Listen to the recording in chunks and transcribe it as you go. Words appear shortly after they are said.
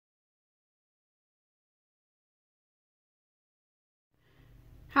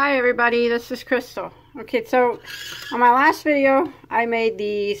Hi everybody, this is Crystal. Okay, so on my last video I made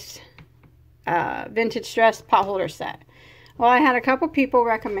these vintage dress potholder set. Well, I had a couple people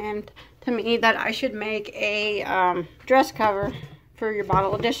recommend to me that I should make a dress cover for your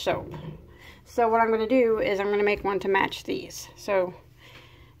bottle of dish soap. So what I'm going to do is I'm going to make one to match these. So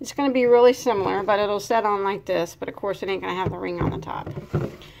it's going to be really similar, but it'll set on like this, but of course it ain't going to have the ring on the top.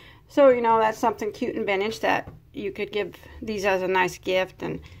 So, you know, that's something cute and vintage that you could give these as a nice gift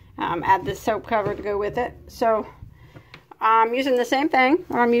and add this soap cover to go with it. So I'm using the same thing.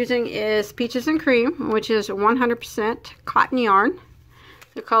 What I'm using is Peaches and Cream, which is 100% cotton yarn.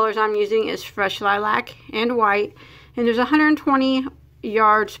 The colors I'm using is Fresh Lilac and White. And there's 120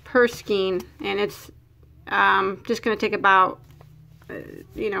 yards per skein. And it's just going to take about,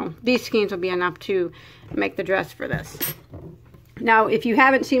 these skeins will be enough to make the dress for this. Now, if you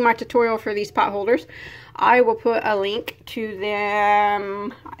haven't seen my tutorial for these pot holders, I will put a link to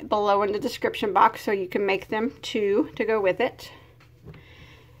them below in the description box so you can make them too to go with it.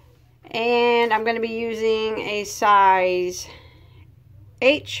 And I'm going to be using a size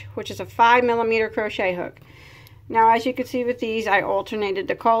H, which is a 5mm crochet hook. Now, as you can see with these, I alternated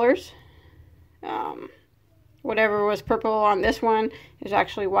the colors. Whatever was purple on this one is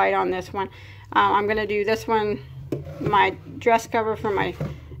actually white on this one. I'm going to do this one, my dress cover for my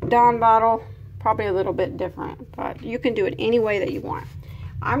Dawn bottle, probably a little bit different, but you can do it any way that you want.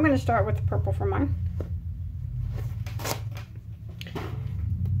 I'm going to start with the purple for mine.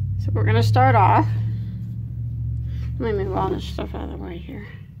 So we're going to start off, let me move all this stuff out of the way here.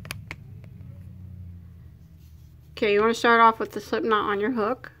 Okay, you want to start off with the slip knot on your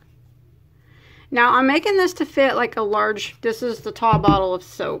hook. Now I'm making this to fit like a large, this is the tall bottle of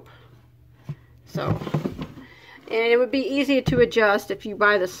soap. So, and it would be easy to adjust if you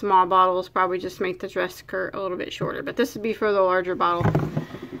buy the small bottles, probably just make the dress skirt a little bit shorter. But this would be for the larger bottle.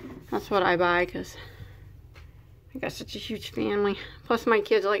 That's what I buy because I got such a huge family. Plus my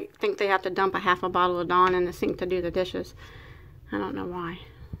kids think they have to dump a half a bottle of Dawn in the sink to do the dishes. I don't know why.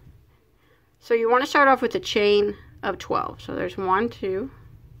 So you want to start off with a chain of 12. So there's 1, 2,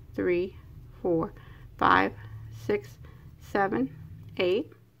 3, 4, 5, 6, 7,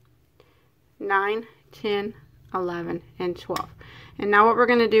 8, 9, 10, 11, and 12. And now what we're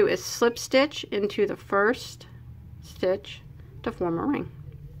going to do is slip stitch into the first stitch to form a ring.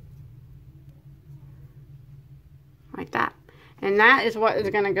 Like that. And that is what is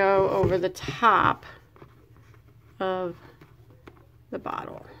going to go over the top of the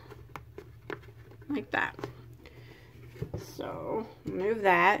bottle. Like that. So, move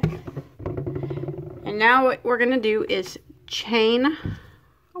that. And now what we're going to do is chain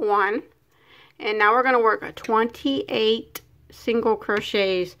 1. And now we're going to work 28 single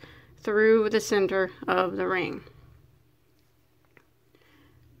crochets through the center of the ring.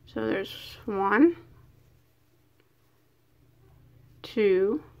 So there's 1,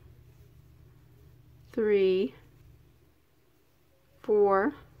 2, 3,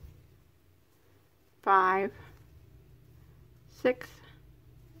 4, 5, 6,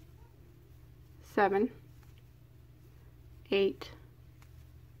 7, 8,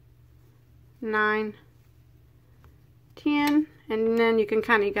 9, 10, and then you can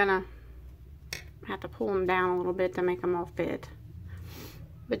you're gonna have to pull them down a little bit to make them all fit.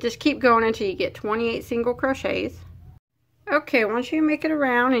 But just keep going until you get 28 single crochets. Okay, once you make it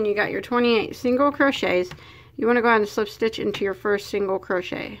around and you got your 28 single crochets, you want to go ahead and slip stitch into your first single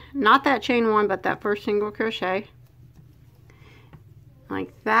crochet. Not that chain 1, but that first single crochet.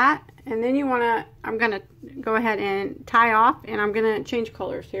 Like that. And then you want to, I'm going to go ahead and tie off, and I'm going to change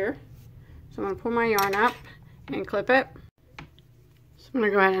colors here. So I'm going to pull my yarn up and clip it. So I'm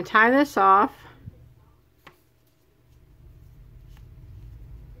going to go ahead and tie this off.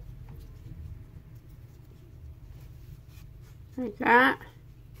 Like that.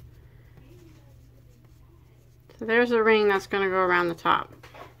 So there's the ring that's going to go around the top.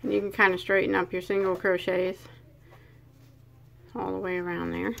 And you can kind of straighten up your single crochets all the way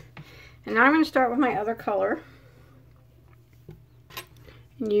around there. And now I'm going to start with my other color.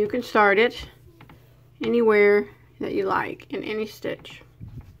 And you can start it anywhere that you like, in any stitch.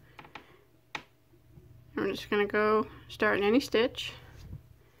 I'm just going to go start in any stitch.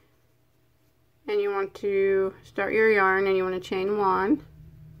 And you want to start your yarn and you want to chain 1.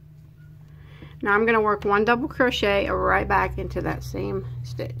 Now I'm going to work 1 double crochet right back into that same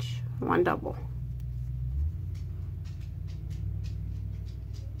stitch. 1 double.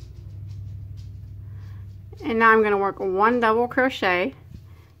 And now I'm going to work 1 double crochet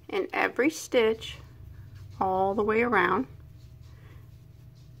in every stitch all the way around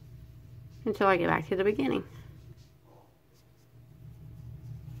until I get back to the beginning.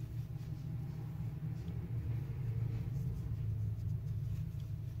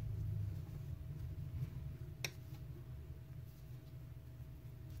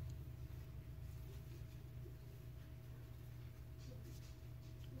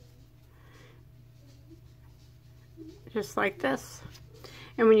 just like this.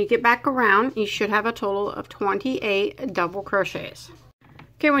 And when you get back around, you should have a total of 28 double crochets.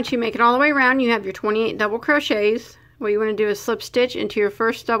 Okay, once you make it all the way around, you have your 28 double crochets. What you want to do is slip stitch into your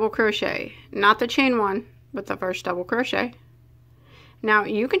first double crochet, not the chain one, but the first double crochet. Now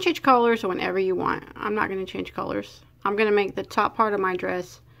you can change colors whenever you want. I'm not going to change colors. I'm going to make the top part of my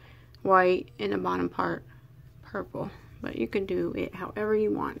dress white and the bottom part purple, but you can do it however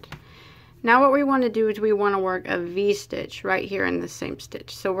you want. Now what we want to do is we want to work a V-stitch right here in the same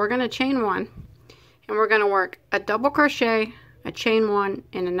stitch. So we're going to chain one, and we're going to work a double crochet, a chain one,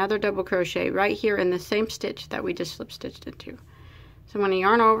 and another double crochet right here in the same stitch that we just slip stitched into. So I'm going to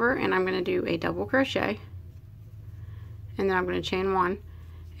yarn over, and I'm going to do a double crochet, and then I'm going to chain one,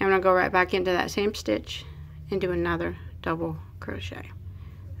 and I'm going to go right back into that same stitch and do another double crochet.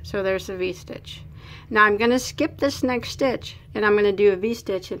 So there's the V-stitch. Now I'm going to skip this next stitch, and I'm going to do a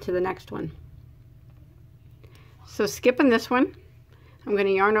V-stitch into the next one. So skipping this one, I'm going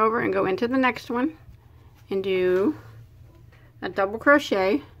to yarn over and go into the next one and do a double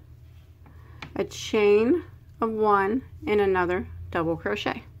crochet, a chain of one, and another double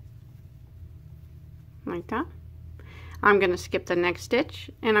crochet. Like that. I'm going to skip the next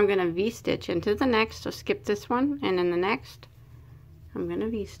stitch, and I'm going to V-stitch into the next. So skip this one, and in the next I'm going to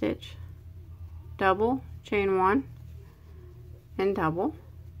V-stitch, double, chain one, and double.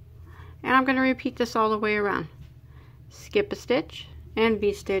 And I'm going to repeat this all the way around. Skip a stitch and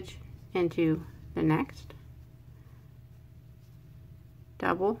V-stitch into the next,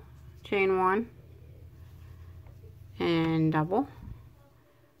 double, chain one, and double.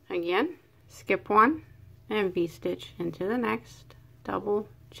 Again, skip one and V-stitch into the next, double,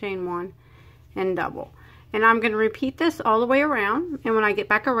 chain one, and double. And I'm going to repeat this all the way around, and when I get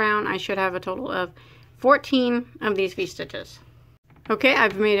back around, I should have a total of 14 of these V-stitches. Okay,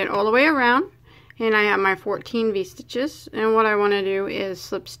 I've made it all the way around, and I have my 14 V-stitches, and what I want to do is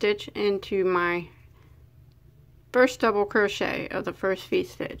slip stitch into my first double crochet of the first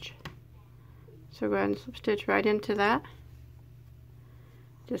V-stitch. So go ahead and slip stitch right into that,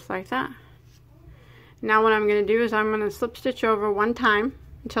 just like that. Now what I'm going to do is I'm going to slip stitch over one time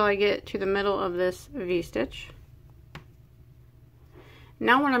until I get to the middle of this V-stitch.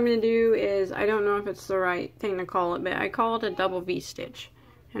 Now what I'm going to do is, I don't know if it's the right thing to call it, but I call it a double V-stitch.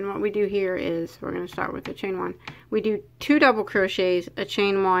 And what we do here is, we're going to start with the chain one. We do 2 double crochets, a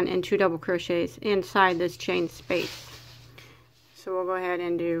chain one, and 2 double crochets inside this chain space. So we'll go ahead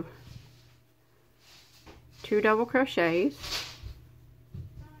and do 2 double crochets,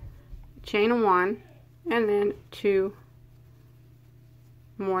 chain one, and then 2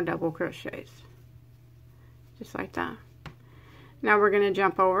 more double crochets, just like that. Now we're going to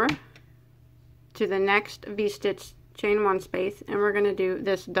jump over to the next V-stitch, chain one space, and we're going to do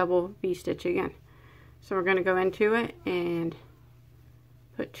this double V-stitch again. So we're going to go into it and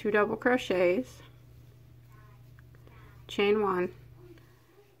put 2 double crochets, chain one,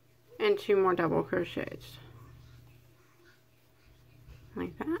 and 2 more double crochets,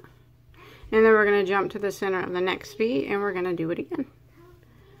 like that. And then we're going to jump to the center of the next V, and we're going to do it again.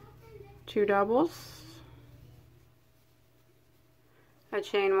 2 doubles, a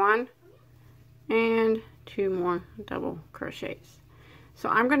chain one, and 2 more double crochets. So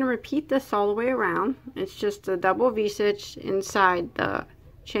I'm going to repeat this all the way around. It's just a double V-stitch inside the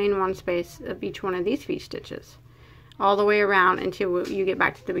chain one space of each one of these V-stitches, all the way around until you get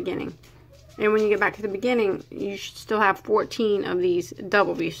back to the beginning. And when you get back to the beginning, you should still have 14 of these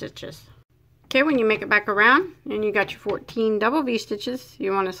double V-stitches. Okay, when you make it back around and you got your 14 double V-stitches,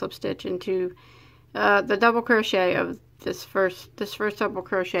 you want to slip stitch into the double crochet of this first double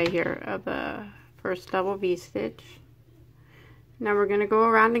crochet here of the first double V-stitch. Now we're going to go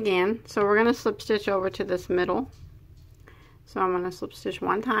around again. So we're going to slip stitch over to this middle. So I'm going to slip stitch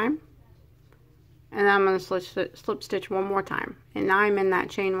one time, and then I'm going to slip stitch one more time, and now I'm in that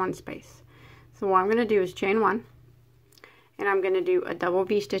chain one space. So what I'm going to do is chain one, and I'm going to do a double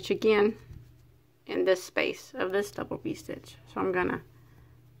V-stitch again in this space of this double V-stitch. So I'm gonna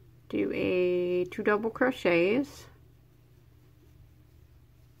do a 2 double crochets,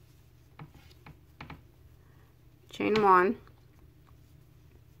 chain one,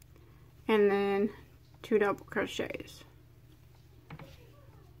 and then 2 double crochets,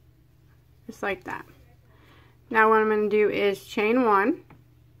 just like that. Now what I'm going to do is chain one,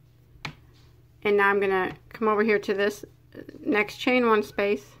 and now I'm going to come over here to this next chain one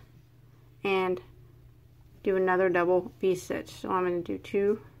space and do another double V-stitch. So I'm going to do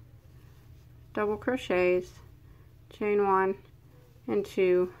 2 double crochets, chain one, and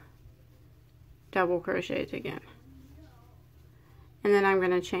 2 double crochets again. and then I'm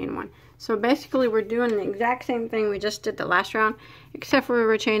going to chain 1. So basically we're doing the exact same thing we just did the last round, except for we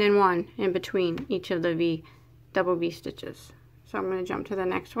were chaining 1 in between each of the double V stitches. So I'm going to jump to the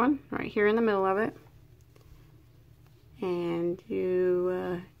next one right here in the middle of it and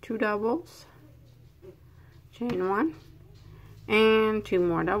do 2 doubles, chain 1, and 2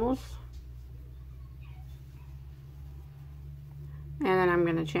 more doubles, and then I'm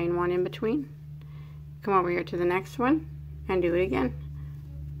going to chain 1 in between, come over here to the next one and do it again,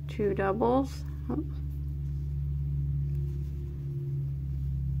 2 doubles,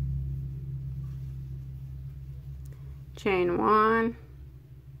 chain 1,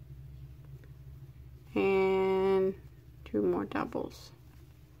 and 2 more doubles,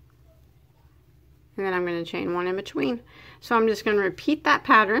 and then I'm going to chain 1 in between. So I'm just going to repeat that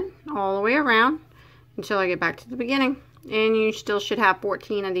pattern all the way around until I get back to the beginning, and you still should have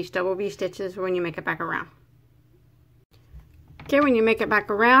 14 of these double V stitches when you make it back around. Okay, when you make it back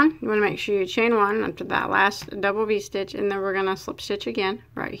around, you want to make sure you chain 1 up to that last double V stitch, and then we're going to slip stitch again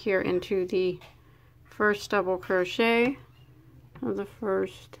right here into the first double crochet of the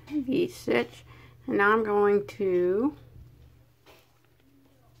first V stitch. And now I'm going to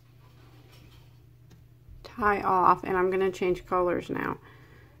tie off, and I'm going to change colors now,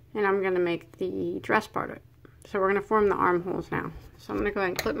 and I'm going to make the dress part of it. So we're going to form the armholes now. So I'm going to go ahead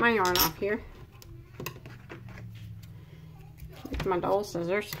and clip my yarn off here with my dull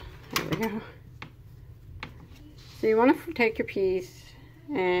scissors. There we go. So you want to take your piece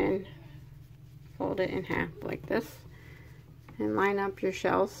and fold it in half like this and line up your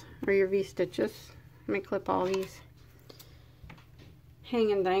shells or your V stitches. Let me clip all these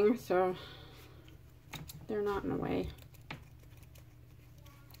hanging things so they're not in the way.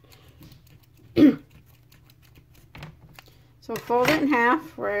 So fold it in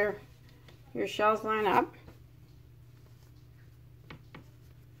half where your shells line up.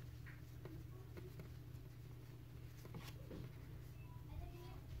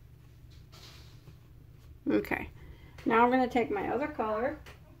 Okay, now I'm going to take my other color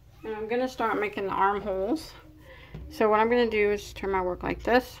and I'm going to start making the armholes. So what I'm going to do is turn my work like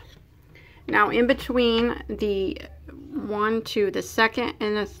this. Now in between the 1, 2, the second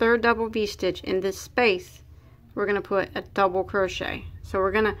and the third double V stitch in this space, we're going to put a double crochet. So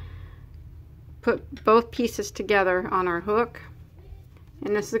we're going to put both pieces together on our hook,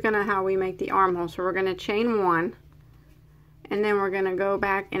 and this is going to how we make the armhole. So we're going to chain 1, and then we're going to go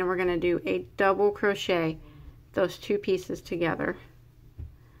back and we're going to do a double crochet those 2 pieces together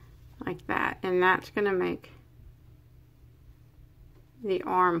like that, and that's going to make the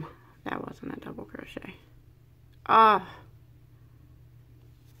arm. That wasn't a double crochet. Ah,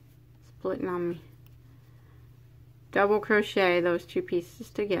 splitting on me. Double crochet those 2 pieces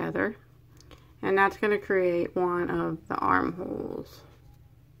together, and that's going to create one of the armholes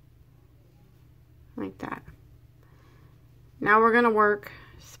like that. Now we're going to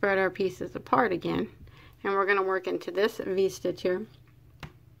spread our pieces apart again, and we're going to work into this V stitch here,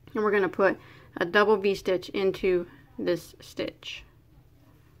 and we're going to put a double V stitch into this stitch.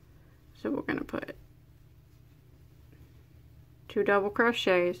 So we're going to put 2 double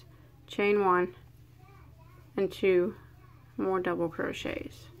crochets, chain 1, and 2 more double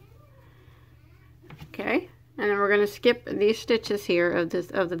crochets. Okay, and then we're going to skip these stitches here of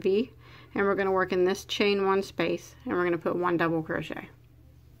the V, and we're going to work in this chain 1 space, and we're going to put 1 double crochet.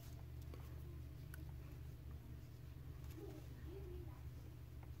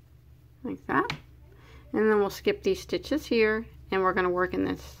 Like that. And then we'll skip these stitches here, and we're going to work in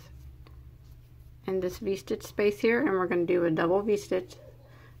this V stitch space here, and we're going to do a double V stitch.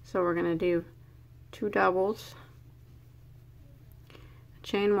 So we're going to do 2 doubles,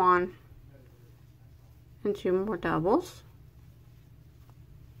 chain 1, and 2 more doubles.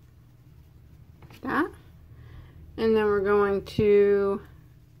 Like that. And then we're going to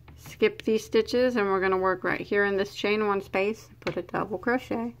skip these stitches, and we're going to work right here in this chain 1 space, put a double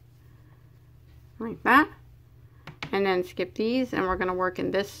crochet like that, and then skip these, and we're going to work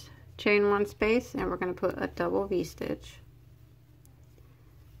in this chain 1 space, and we're going to put a double V stitch.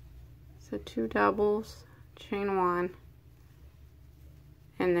 So 2 doubles, chain 1,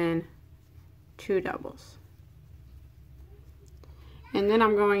 and then 2 doubles. And then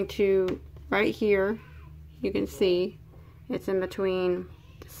I'm going to, right here, you can see it's in between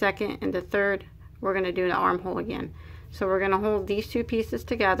the second and the third, we're going to do the armhole again. So we're going to hold these 2 pieces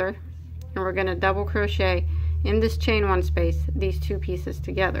together, and we're going to double crochet in this chain 1 space these 2 pieces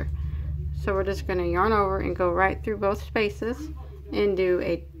together. So we're just going to yarn over and go right through both spaces and do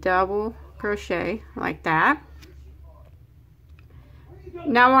a double crochet like that.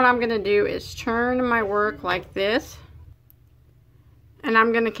 Now what I'm going to do is turn my work like this, And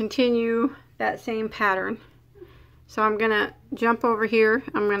I'm going to continue that same pattern. So I'm going to jump over here,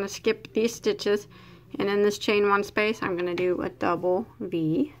 I'm going to skip these stitches, and in this chain one space I'm going to do a double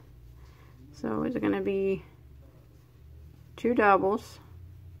V. So it's going to be 2 doubles,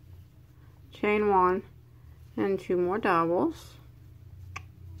 chain one, and 2 more doubles,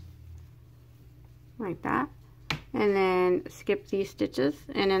 like that, and then skip these stitches,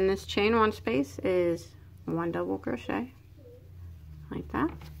 and in this chain one space is 1 double crochet, like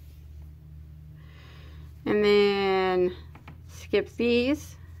that, and then skip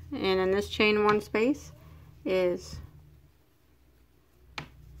these, and in this chain one space is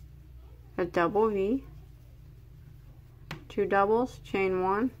a double V, 2 doubles, chain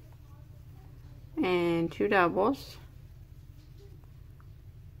one, and 2 doubles.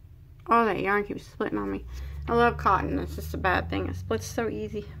 Oh, that yarn keeps splitting on me. I love cotton, it's just a bad thing, it splits so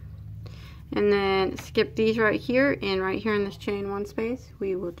easy. And then skip these right here, and right here in this chain one space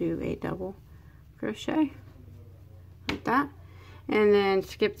we will do a double crochet, like that. And then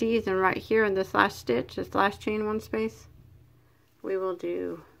skip these, and right here in this last stitch, this last chain one space, we will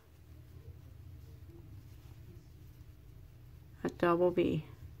do a double V.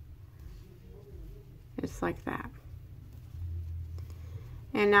 It's like that.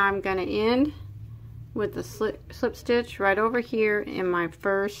 And now I'm going to end with the slip stitch right over here in my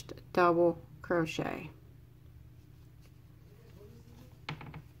first double crochet.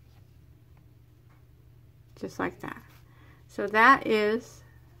 Just like that. So that is,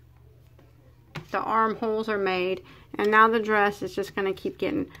 the armholes are made, and now the dress is just going to keep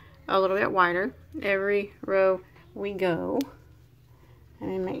getting a little bit wider every row we go.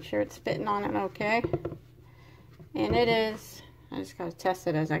 And make sure it's fitting on it okay. And it is. I just got to test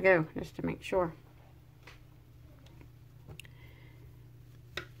it as I go, just to make sure.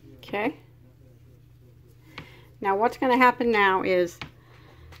 Okay. Now what's going to happen now is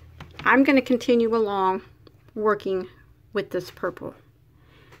I'm going to continue along working with this purple.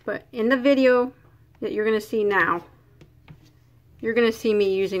 But in the video that you're going to see now, you're going to see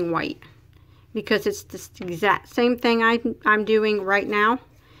me using white. Because it's the exact same thing I'm doing right now,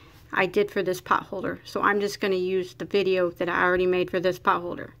 I did for this pot holder. So I'm just going to use the video that I already made for this pot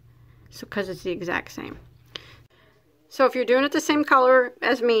holder. So, because it's the exact same. So if you're doing it the same color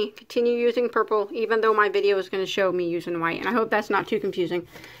as me, continue using purple, even though my video is going to show me using white. And I hope that's not too confusing.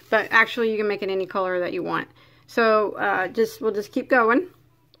 But actually you can make it any color that you want. So we'll just keep going.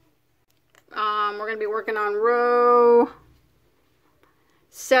 We're going to be working on row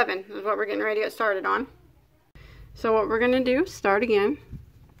 7 is what we're getting ready to get started on. So what we're going to do, start again,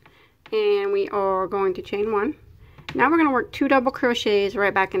 and we are going to chain 1. Now we're going to work 2 double crochets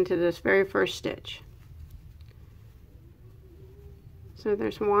right back into this very first stitch. So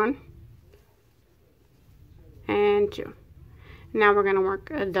there's 1 and 2. Now we're going to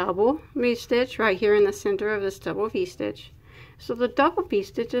work a double V stitch right here in the center of this double V stitch. So the double V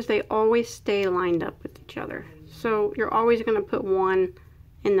stitches, they always stay lined up with each other. So you're always going to put one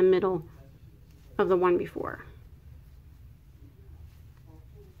in the middle of the one before,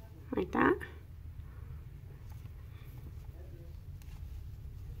 like that.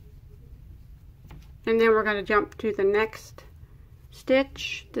 And then we're going to jump to the next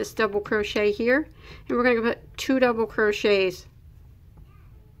stitch, this double crochet here, and we're going to put 2 double crochets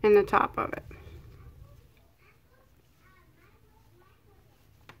in the top of it,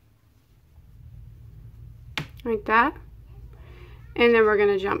 like that. And then we're going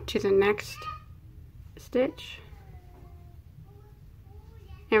to jump to the next stitch,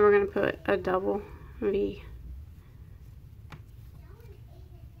 and we're going to put a double V.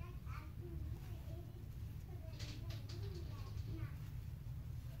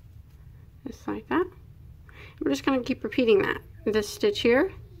 Just like that. We're just going to keep repeating that. This stitch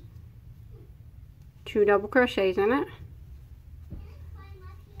here, 2 double crochets in it.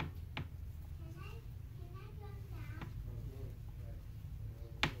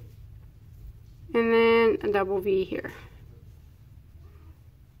 And then a double V here.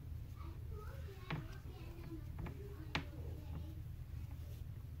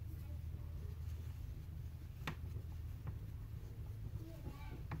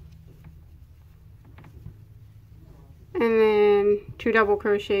 And then 2 double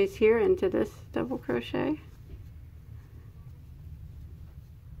crochets here into this double crochet.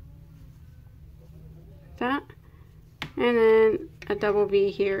 That. And then a double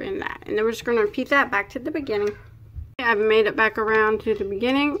V here in that. And then we're just going to repeat that back to the beginning. I've made it back around to the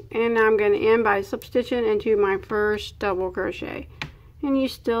beginning, and now I'm going to end by slip stitching into my first double crochet. And you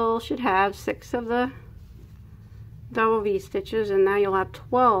still should have 6 of the double V stitches, and now you'll have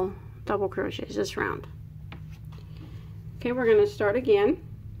 12 double crochets this round. Okay, we're going to start again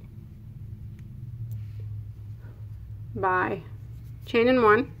by chaining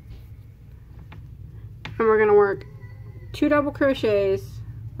 1, and we're going to work 2 double crochets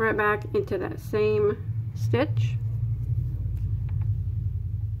right back into that same stitch.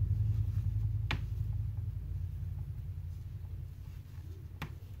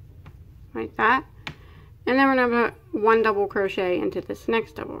 Like that. And then we're going to put 1 double crochet into this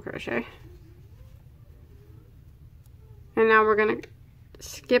next double crochet. And now we're going to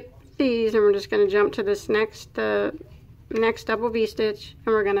skip these and we're just going to jump to this next double V stitch,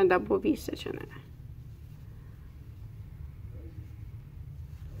 and we're going to double V stitch in it.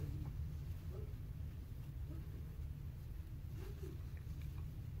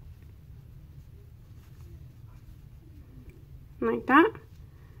 Like that.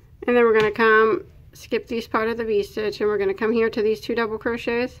 And then we're going to skip these part of the V stitch, and we're going to come here to these 2 double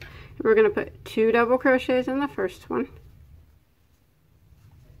crochets, and we're going to put 2 double crochets in the first one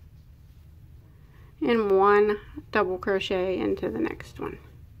and 1 double crochet into the next one,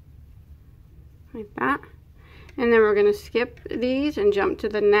 like that. And then we're going to skip these and jump to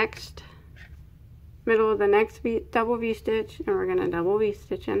the next middle of the next double V stitch, and we're going to double V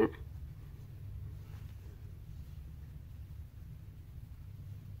stitch in it.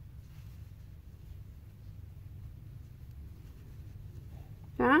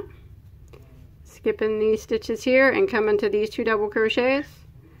 That. Skipping these stitches here and coming to these 2 double crochets,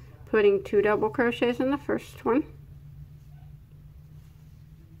 putting 2 double crochets in the first one,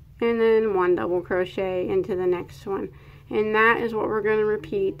 and then 1 double crochet into the next one. And that is what we're going to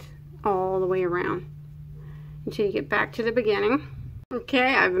repeat all the way around until you get back to the beginning.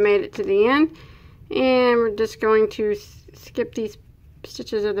 Okay, I've made it to the end, and we're just going to skip these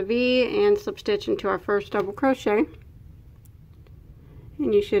stitches of the V and slip stitch into our first double crochet.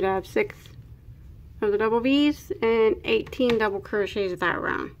 And you should have 6 of the double V's and 18 double crochets that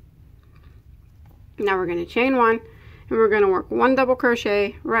round. Now we're going to chain 1, and we're going to work 1 double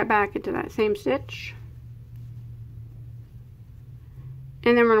crochet right back into that same stitch.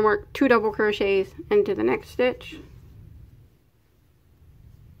 And then we're going to work 2 double crochets into the next stitch.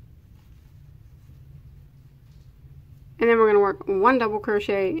 And then we're going to work 1 double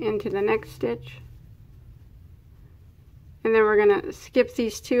crochet into the next stitch. And then we're going to skip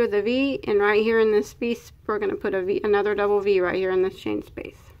these 2 of the V, and right here in this V, we're going to put another double V right here in this chain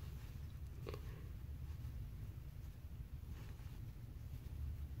space.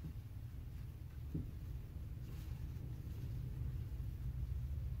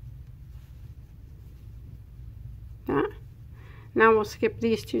 That. Now we'll skip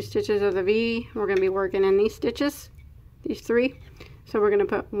these 2 stitches of the V. We're going to be working in these stitches, these 3. So we're going to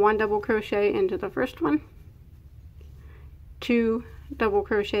put 1 double crochet into the first one, 2 double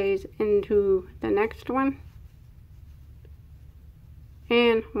crochets into the next one,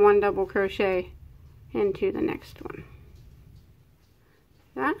 and 1 double crochet into the next one.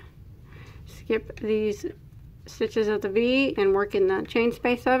 That. Skip these stitches of the V and work in the chain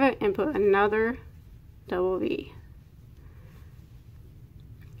space of it and put another double V.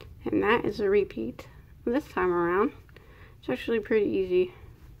 And that is a repeat this time around. It's actually pretty easy.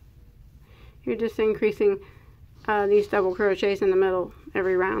 You're just increasing these double crochets in the middle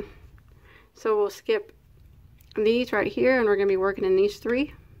every round. So we'll skip these right here, and we're going to be working in these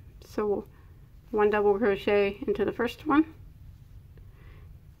 3. So 1 double crochet into the first one,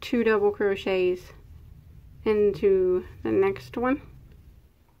 2 double crochets into the next one,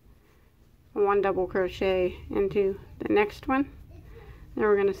 1 double crochet into the next one. Then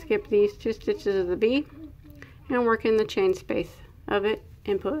we're going to skip these 2 stitches of the V and work in the chain space of it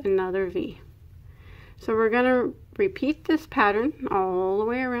and put another V. So we're going to repeat this pattern all the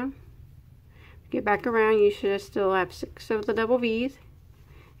way around. Get back around, you should still have 6 of the double V's,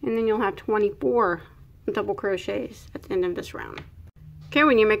 and then you'll have 24 double crochets at the end of this round. Okay,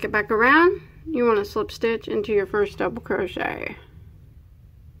 when you make it back around, you want to slip stitch into your first double crochet.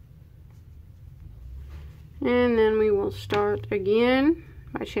 And then we will start again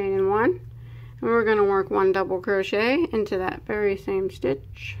by chaining 1, and we're going to work 1 double crochet into that very same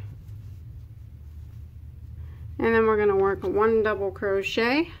stitch. And then we're going to work 1 double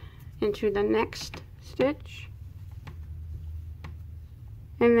crochet into the next stitch.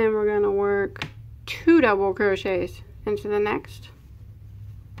 And then we're going to work 2 double crochets into the next.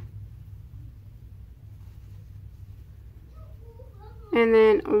 And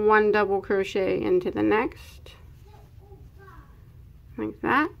then 1 double crochet into the next. Like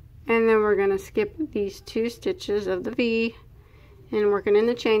that. And then we're going to skip these 2 stitches of the V, and working in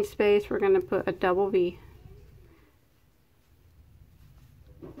the chain space, we're going to put a double V.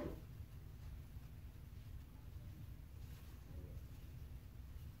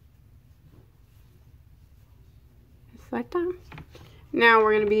 like that. Now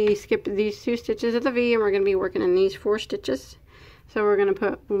we're going to be skipping these 2 stitches of the V, and we're going to be working in these 4 stitches. So we're going to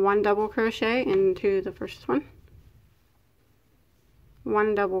put 1 double crochet into the first one,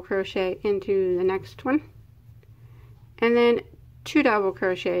 1 double crochet into the next one, and then 2 double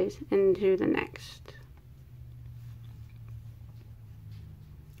crochets into the next,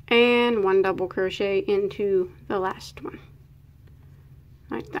 and 1 double crochet into the last one,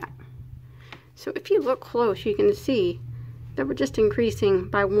 like that. So if you look close, you can see that we're just increasing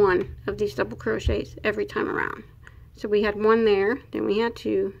by 1 of these double crochets every time around. So we had 1 there, then we had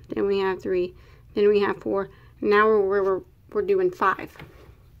 2, then we have 3, then we have 4. Now we're doing 5.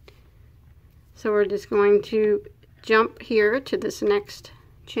 So we're just going to jump here to this next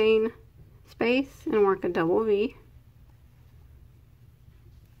chain space and work a double V.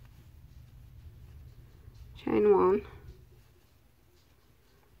 Chain 1,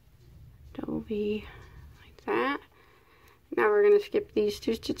 double V, like that. Now we're going to skip these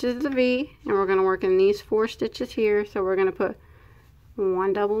 2 stitches of the V, and we're going to work in these 4 stitches here. So we're going to put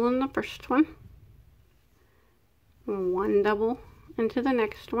 1 double in the first one, 1 double into the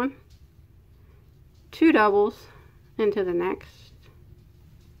next one, 2 doubles into the next,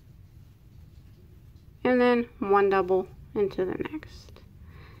 and then 1 double into the next.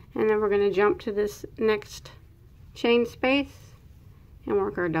 And then we're going to jump to this next chain space and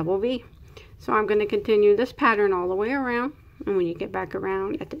work our double V. So I'm going to continue this pattern all the way around, and when you get back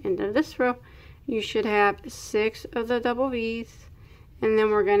around at the end of this row, you should have 6 of the double V's, and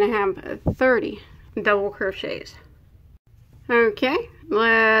then we're going to have 30 double crochets. Okay,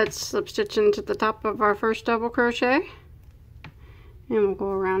 let's slip stitch into the top of our first double crochet, and we'll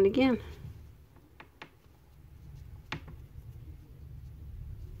go around again.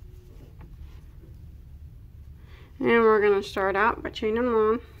 And we're going to start out by chaining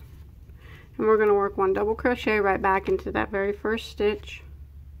 1. And we're going to work 1 double crochet right back into that very first stitch.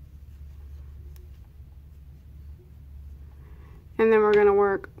 And then we're going to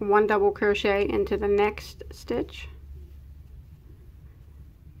work 1 double crochet into the next stitch.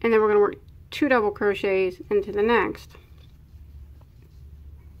 And then we're going to work 2 double crochets into the next.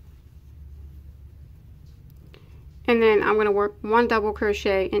 And then I'm going to work 1 double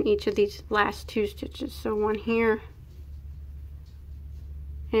crochet in each of these last 2 stitches. So 1 here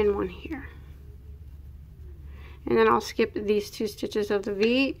and 1 here. And then I'll skip these 2 stitches of the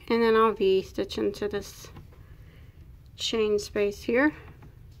V, and then I'll V stitch into this chain space here.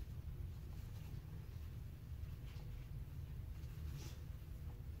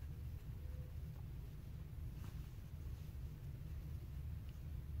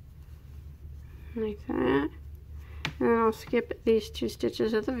 Like that. And then I'll skip these 2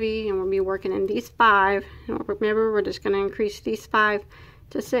 stitches of the V, and we'll be working in these 5. And remember, we're just going to increase these 5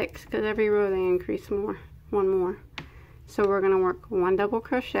 to 6, because every row they increase more. 1 more. So we're going to work 1 double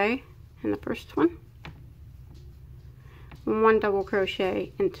crochet in the first one, 1 double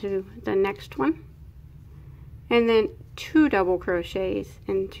crochet into the next one, and then 2 double crochets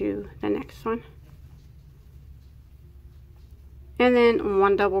into the next one, and then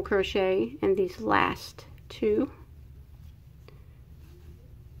 1 double crochet in these last 2,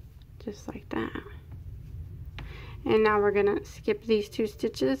 just like that. And now we're going to skip these 2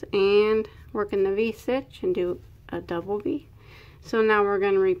 stitches and work in the V stitch and do a double V. So now we're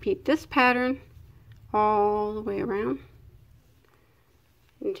going to repeat this pattern all the way around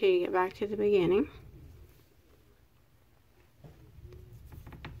until you get back to the beginning.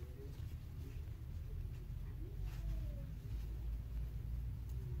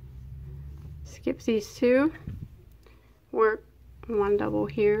 Skip these 2, work 1 double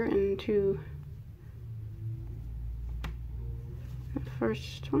here into the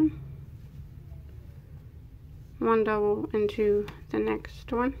first one, 1 double into the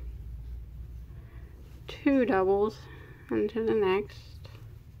next one, 2 doubles into the next,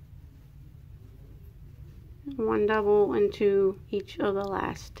 1 double into each of the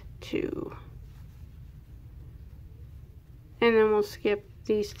last 2, and then we'll skip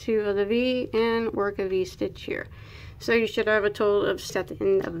these 2 of the V and work a V stitch here. So you should have a total of 6 at the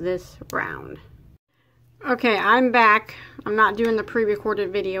end of this round. Okay, I'm back. I'm not doing the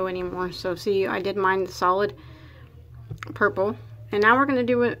pre-recorded video anymore. So see, I did mine the solid purple, and now we're going to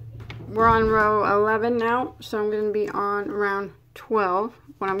do it. We're on row 11 now, so I'm going to be on round 12.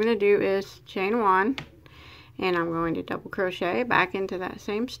 What I'm going to do is chain 1, and I'm going to double crochet back into that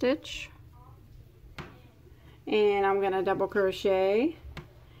same stitch, and I'm going to double crochet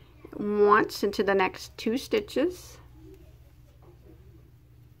once into the next 2 stitches,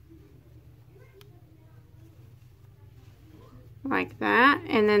 like that,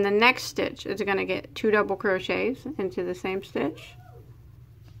 and then the next stitch is going to get 2 double crochets into the same stitch,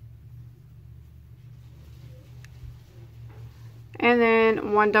 and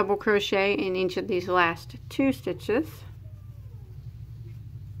then 1 double crochet in each of these last 2 stitches,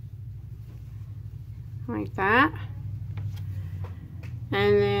 like that.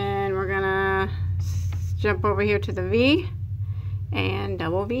 And then we're gonna jump over here to the V and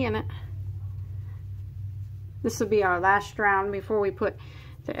double V in it. This will be our last round before we put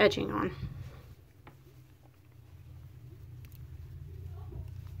the edging on.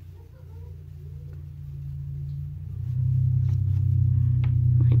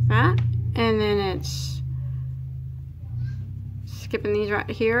 Like that. And then it's skipping these right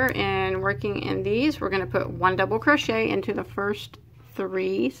here and working in these. We're going to put 1 double crochet into the first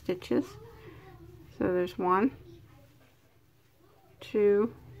 3 stitches. So there's 1,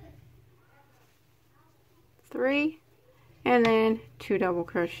 2, 3, and then 2 double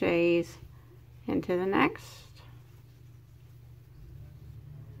crochets into the next,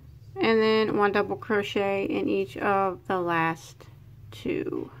 and then 1 double crochet in each of the last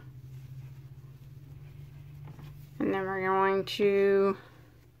 2. And then we're going to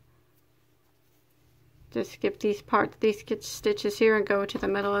just skip these stitches here and go to the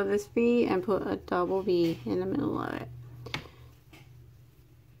middle of this V and put a double V in the middle of it.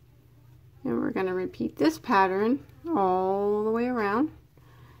 And we're going to repeat this pattern all the way around.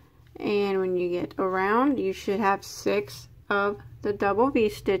 And when you get around, you should have 6 of the double V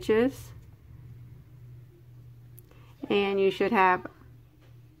stitches. And you should have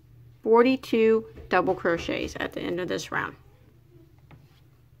 42 double crochets at the end of this round.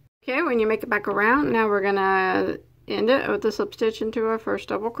 Okay, when you make it back around, now we're going to end it with a slip stitch into our first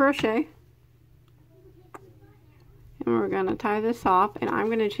double crochet. And we're going to tie this off, and I'm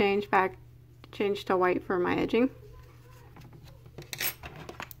going to change to white for my edging.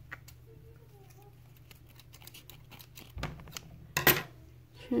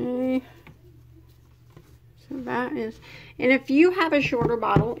 Okay, so that is, and if you have a shorter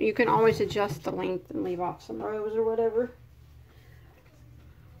bottle, you can always adjust the length and leave off some rows or whatever.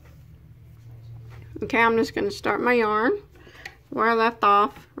 Okay, I'm just going to start my yarn where I left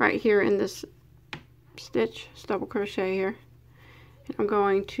off, right here in this stitch, double crochet here. I'm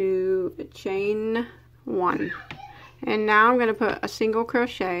going to chain 1, and now I'm going to put a single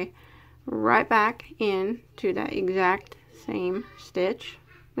crochet right back into that exact same stitch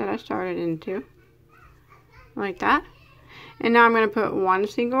that I started into, like that. And now I'm going to put 1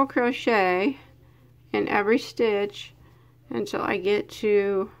 single crochet in every stitch until I get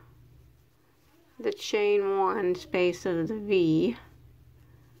to the chain 1 space of the V.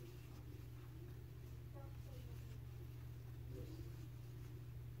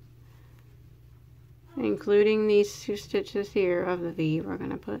 Including these 2 stitches here of the V, we're going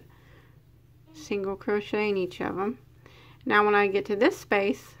to put single crochet in each of them. Now when I get to this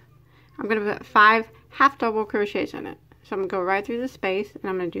space, I'm going to put 5 half double crochets in it. So I'm going to go right through the space, and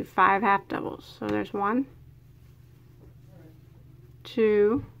I'm going to do 5 half doubles. So there's 1,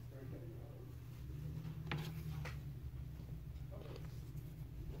 2,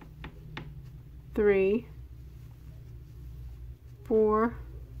 3, 4,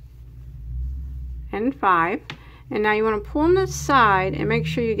 and 5. And now you want to pull on this side and make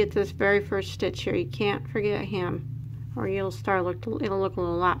sure you get this very first stitch here. You can't forget him, or it'll look a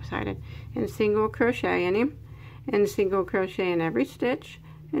little lopsided. And single crochet in him, and single crochet in every stitch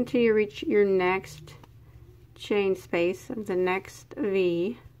until you reach your next chain space of the next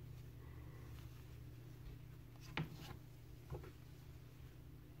V.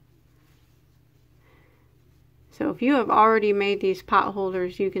 So if you have already made these pot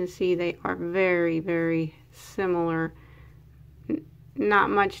holders, you can see they are very, very similar. Not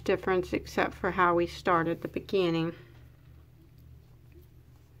much difference except for how we start at the beginning.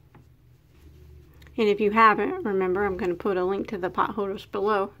 And if you haven't, remember, I'm going to put a link to the pot holders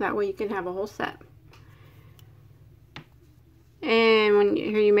below. That way you can have a whole set. And when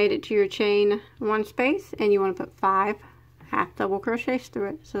here you made it to your chain 1 space, and you want to put 5 half double crochets through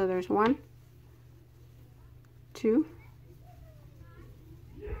it. So there's 1, 2,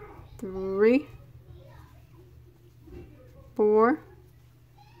 3, 4,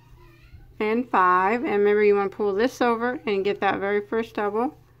 and 5. And remember, you want to pull this over and get that very first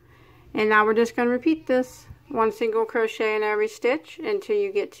double. And now we're just going to repeat this 1 single crochet in every stitch until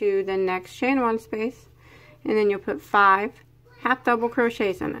you get to the next chain 1 space, and then you'll put 5 half double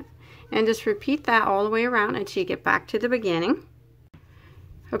crochets in it, and just repeat that all the way around until you get back to the beginning.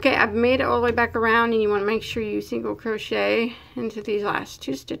 Okay, I've made it all the way back around, and you want to make sure you single crochet into these last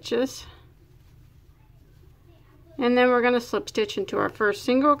 2 stitches. And then we're going to slip stitch into our first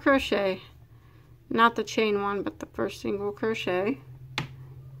single crochet, not the chain one, but the first single crochet.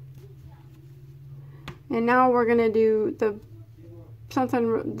 And now we're going to do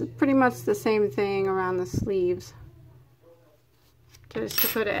something pretty much the same thing around the sleeves, just to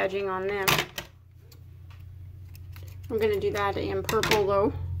put an edging on them. I'm going to do that in purple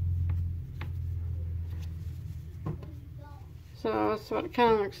though. So that's what it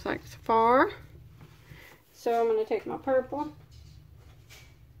kind of looks like so far. So I'm going to take my purple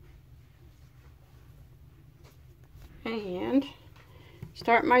and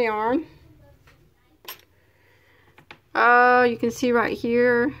start my yarn. You can see right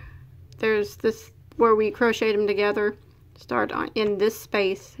here, there's this where we crocheted them together. Start in this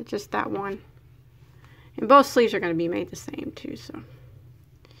space, just that one. And both sleeves are going to be made the same too. So,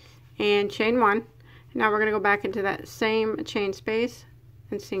 and chain one. Now we're going to go back into that same chain space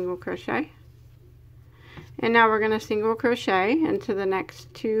and single crochet. And now we're going to single crochet into the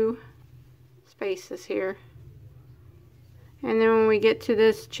next two spaces here. And then when we get to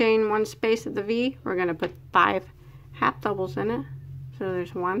this chain one space of the V, we're going to put 5 half doubles in it. So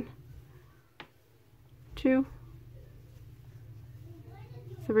there's 1, 2,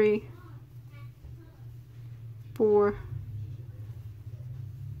 3, 4,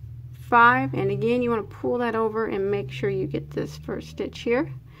 5, and again you want to pull that over and make sure you get this first stitch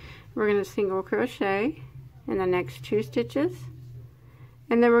here. We're going to single crochet in the next 2 stitches,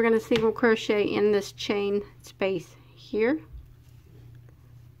 and then we're going to single crochet in this chain space here,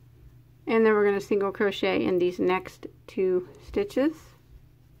 and then we're going to single crochet in these next 2 stitches,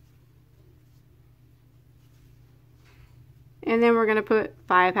 and then we're going to put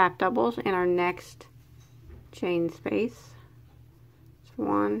 5 half doubles in our next chain space. It's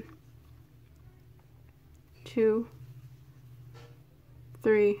 1, 2,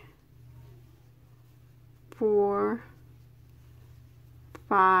 3, 4,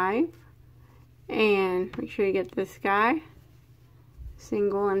 5, and make sure you get this guy.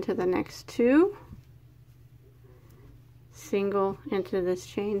 Single into the next 2, single into this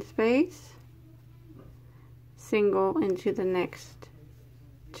chain space, single into the next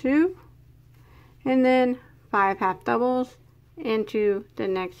 2, and then 5 half doubles into the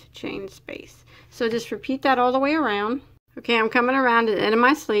next chain space. So just repeat that all the way around. Okay, I'm coming around to the end of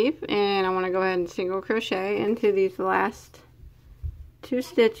my sleeve, and I want to go ahead and single crochet into these last 2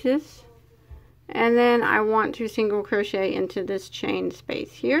 stitches, and then I want to single crochet into this chain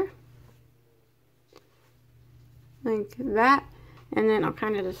space here like that, and then I'll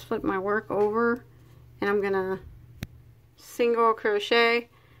kind of just flip my work over, and I'm gonna single crochet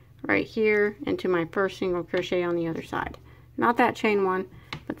right here into my first single crochet on the other side, not that chain one,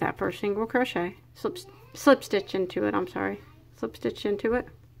 but that first single crochet, slip stitch into it, slip stitch into it,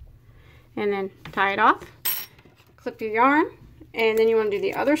 and then tie it off, clip your yarn, and then you want to do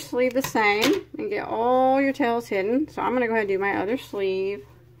the other sleeve the same and get all your tails hidden. So I'm going to go ahead and do my other sleeve.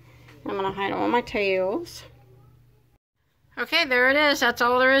 I'm going to hide all my tails. Okay, there it is. That's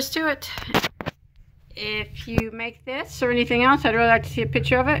all there is to it. If you make this or anything else, I'd really like to see a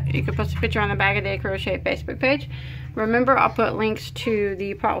picture of it. You can post a picture on the Bagoday Crochet Facebook page. Remember, I'll put links to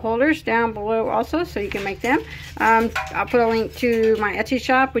the Potholders down below also, so you can make them. I'll put a link to my Etsy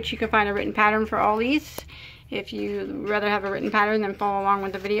shop, which you can find a written pattern for all these, if you'd rather have a written pattern than follow along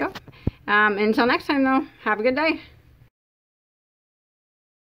with the video. Until next time, though, have a good day.